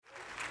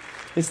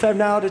It's time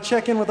now to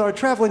check in with our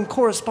traveling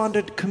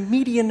correspondent,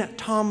 comedian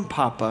Tom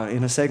Papa,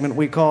 in a segment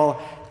we call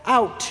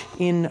Out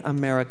in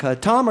America.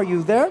 Tom, are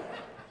you there?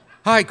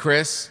 Hi,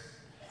 Chris.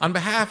 On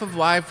behalf of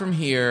Live From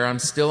Here, I'm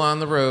still on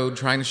the road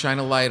trying to shine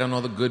a light on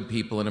all the good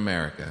people in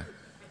America.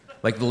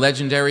 Like the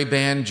legendary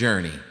band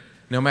Journey.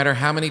 No matter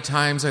how many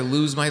times I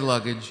lose my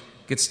luggage,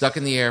 get stuck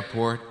in the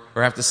airport,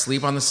 or have to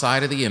sleep on the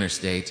side of the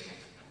interstate,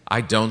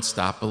 I don't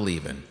stop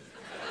believing.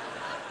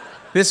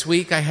 This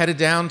week, I headed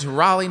down to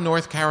Raleigh,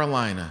 North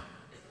Carolina.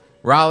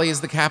 Raleigh is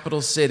the capital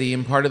city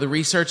and part of the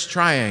Research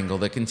Triangle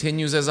that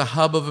continues as a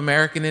hub of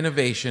American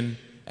innovation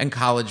and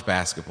college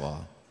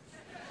basketball.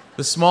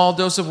 The small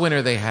dose of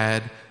winter they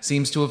had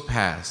seems to have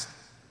passed,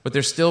 but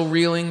they're still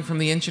reeling from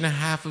the 1.5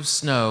 inches of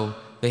snow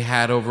they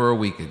had over a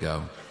week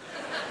ago.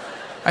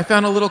 I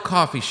found a little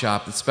coffee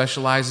shop that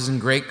specializes in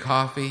great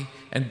coffee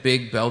and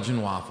big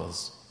Belgian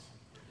waffles.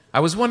 I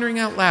was wondering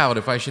out loud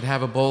if I should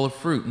have a bowl of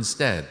fruit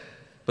instead,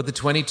 but the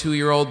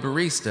 22-year-old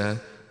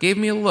barista gave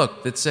me a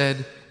look that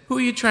said, "Who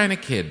are you trying to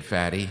kid,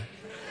 fatty?"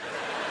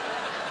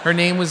 Her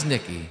name was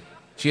Nikki.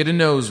 She had a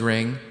nose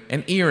ring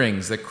and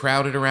earrings that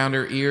crowded around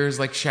her ears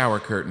like shower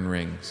curtain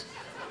rings.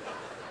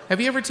 Have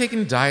you ever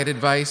taken diet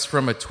advice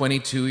from a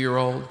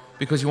 22-year-old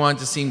because you wanted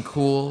to seem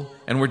cool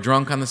and were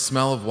drunk on the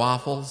smell of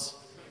waffles?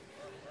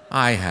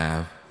 I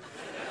have.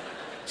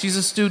 She's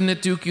a student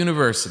at Duke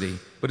University,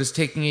 but is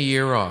taking a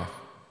year off.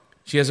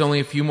 She has only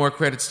a few more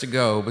credits to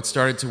go, but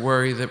started to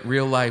worry that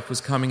real life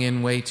was coming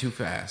in way too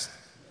fast.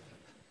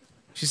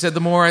 She said, "The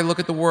more I look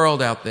at the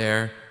world out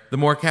there, the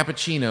more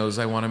cappuccinos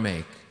I want to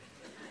make."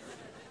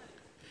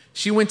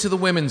 She went to the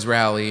women's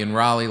rally in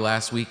Raleigh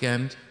last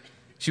weekend.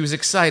 She was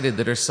excited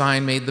that her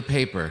sign made the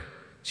paper.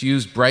 She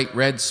used bright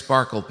red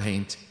sparkle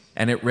paint,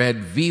 and it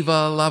read,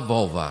 "Viva la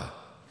vulva."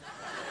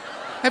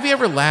 Have you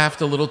ever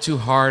laughed a little too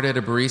hard at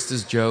a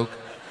barista's joke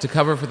to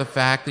cover for the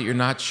fact that you're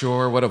not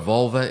sure what a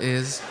vulva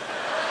is?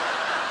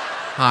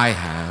 I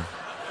have.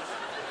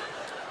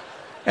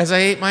 As I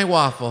ate my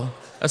waffle,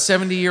 a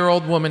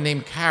 70-year-old woman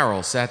named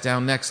Carol sat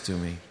down next to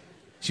me.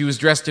 She was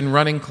dressed in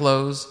running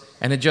clothes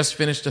and had just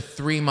finished a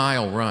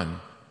 3-mile run.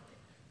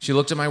 She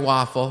looked at my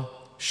waffle,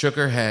 shook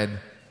her head,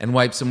 and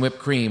wiped some whipped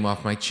cream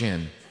off my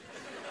chin.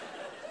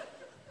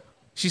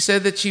 She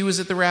said that she was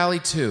at the rally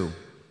too.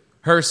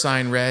 Her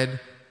sign read,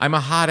 "I'm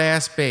a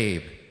hot-ass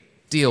babe.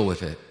 Deal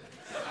with it."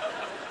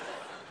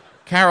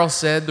 Carol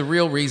said the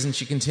real reason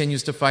she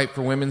continues to fight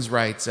for women's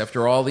rights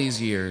after all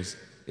these years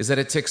is that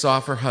it ticks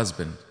off her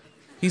husband.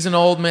 He's an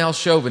old male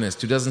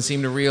chauvinist who doesn't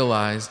seem to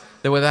realize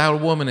that without a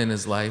woman in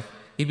his life,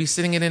 he'd be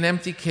sitting in an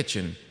empty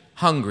kitchen,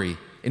 hungry,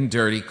 in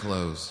dirty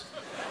clothes.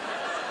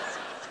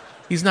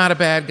 He's not a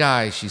bad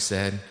guy, she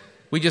said.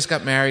 We just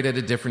got married at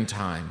a different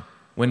time,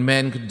 when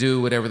men could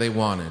do whatever they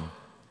wanted.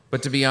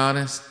 But to be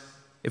honest,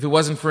 if it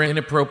wasn't for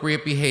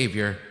inappropriate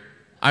behavior,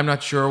 I'm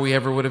not sure we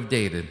ever would have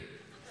dated.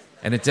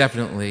 And it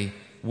definitely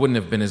wouldn't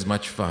have been as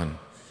much fun.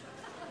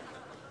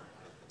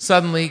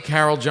 Suddenly,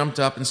 Carol jumped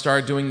up and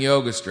started doing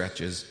yoga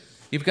stretches.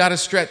 "You've got to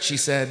stretch," she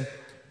said.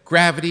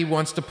 "Gravity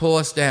wants to pull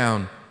us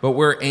down, but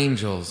we're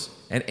angels,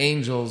 and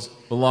angels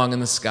belong in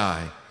the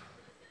sky."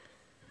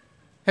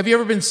 Have you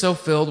ever been so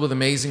filled with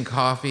amazing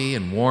coffee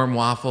and warm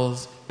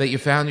waffles that you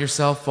found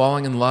yourself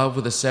falling in love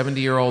with a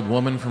 70-year-old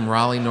woman from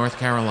Raleigh, North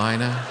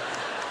Carolina?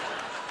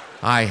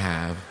 I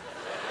have.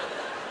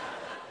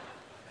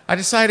 I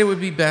decided it would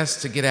be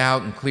best to get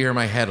out and clear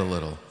my head a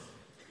little.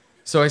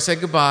 So I said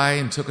goodbye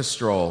and took a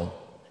stroll.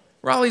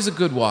 Raleigh's a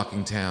good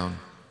walking town.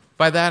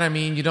 By that I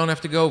mean you don't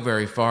have to go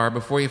very far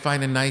before you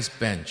find a nice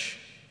bench.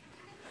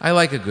 I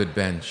like a good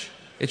bench.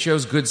 It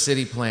shows good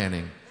city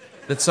planning,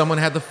 that someone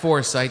had the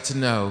foresight to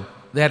know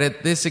that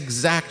at this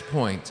exact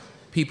point,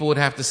 people would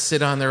have to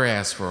sit on their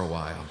ass for a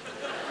while.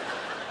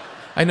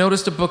 I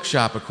noticed a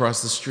bookshop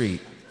across the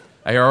street.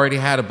 I already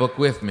had a book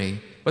with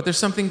me, but there's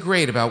something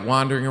great about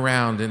wandering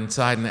around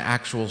inside an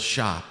actual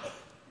shop.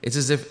 It's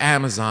as if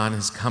Amazon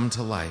has come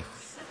to life.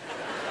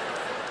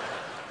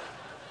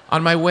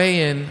 On my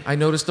way in, I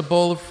noticed a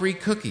bowl of free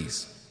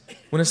cookies.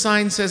 When a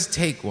sign says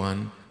take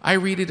one, I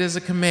read it as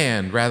a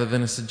command rather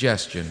than a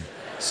suggestion,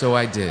 so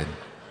I did.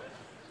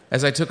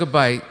 As I took a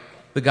bite,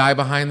 the guy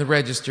behind the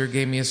register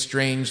gave me a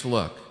strange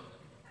look.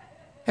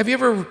 Have you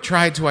ever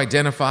tried to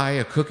identify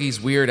a cookie's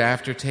weird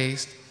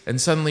aftertaste and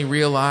suddenly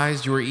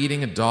realized you were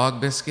eating a dog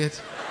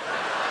biscuit?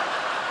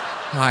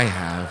 I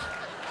have.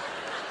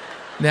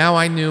 Now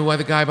I knew why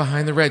the guy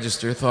behind the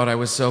register thought I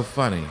was so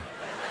funny.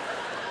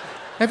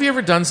 Have you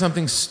ever done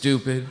something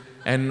stupid,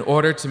 and in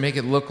order to make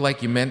it look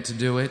like you meant to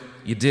do it,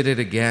 you did it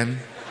again?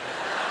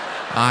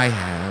 I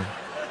have.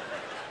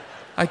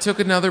 I took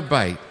another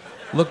bite,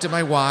 looked at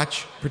my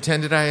watch,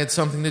 pretended I had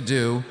something to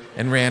do,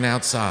 and ran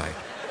outside.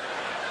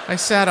 I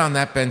sat on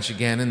that bench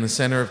again in the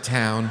center of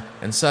town,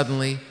 and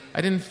suddenly,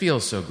 I didn't feel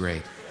so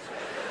great.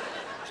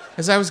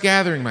 As I was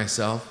gathering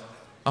myself,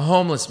 a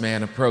homeless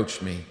man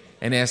approached me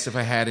and asked if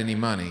I had any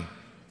money.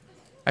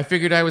 I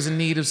figured I was in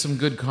need of some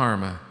good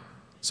karma,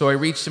 so I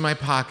reached in my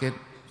pocket,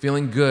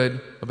 feeling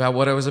good about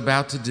what I was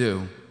about to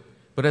do.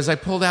 But as I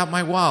pulled out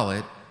my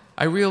wallet,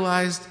 I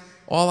realized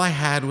All I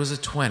had was a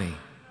 20.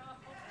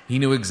 He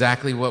knew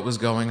exactly what was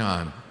going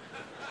on.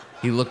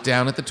 He looked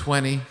down at the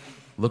 20,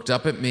 looked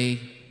up at me,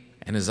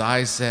 and his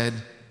eyes said,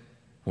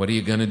 "What are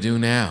you going to do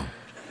now?"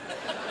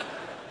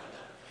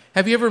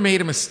 Have you ever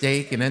made a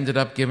mistake and ended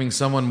up giving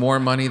someone more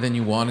money than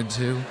you wanted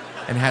to,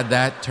 and had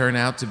that turn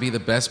out to be the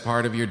best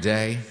part of your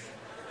day?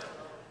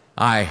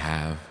 I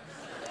have.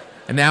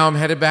 And now I'm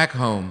headed back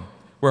home,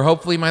 where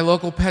hopefully my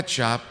local pet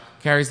shop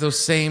carries those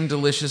same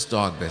delicious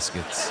dog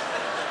biscuits.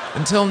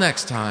 Until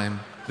next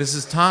time, this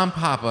is Tom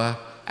Papa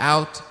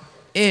out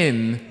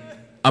in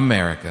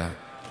America.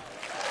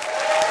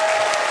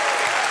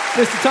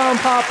 Mr. Tom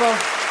Papa.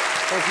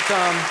 Thank you,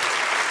 Tom.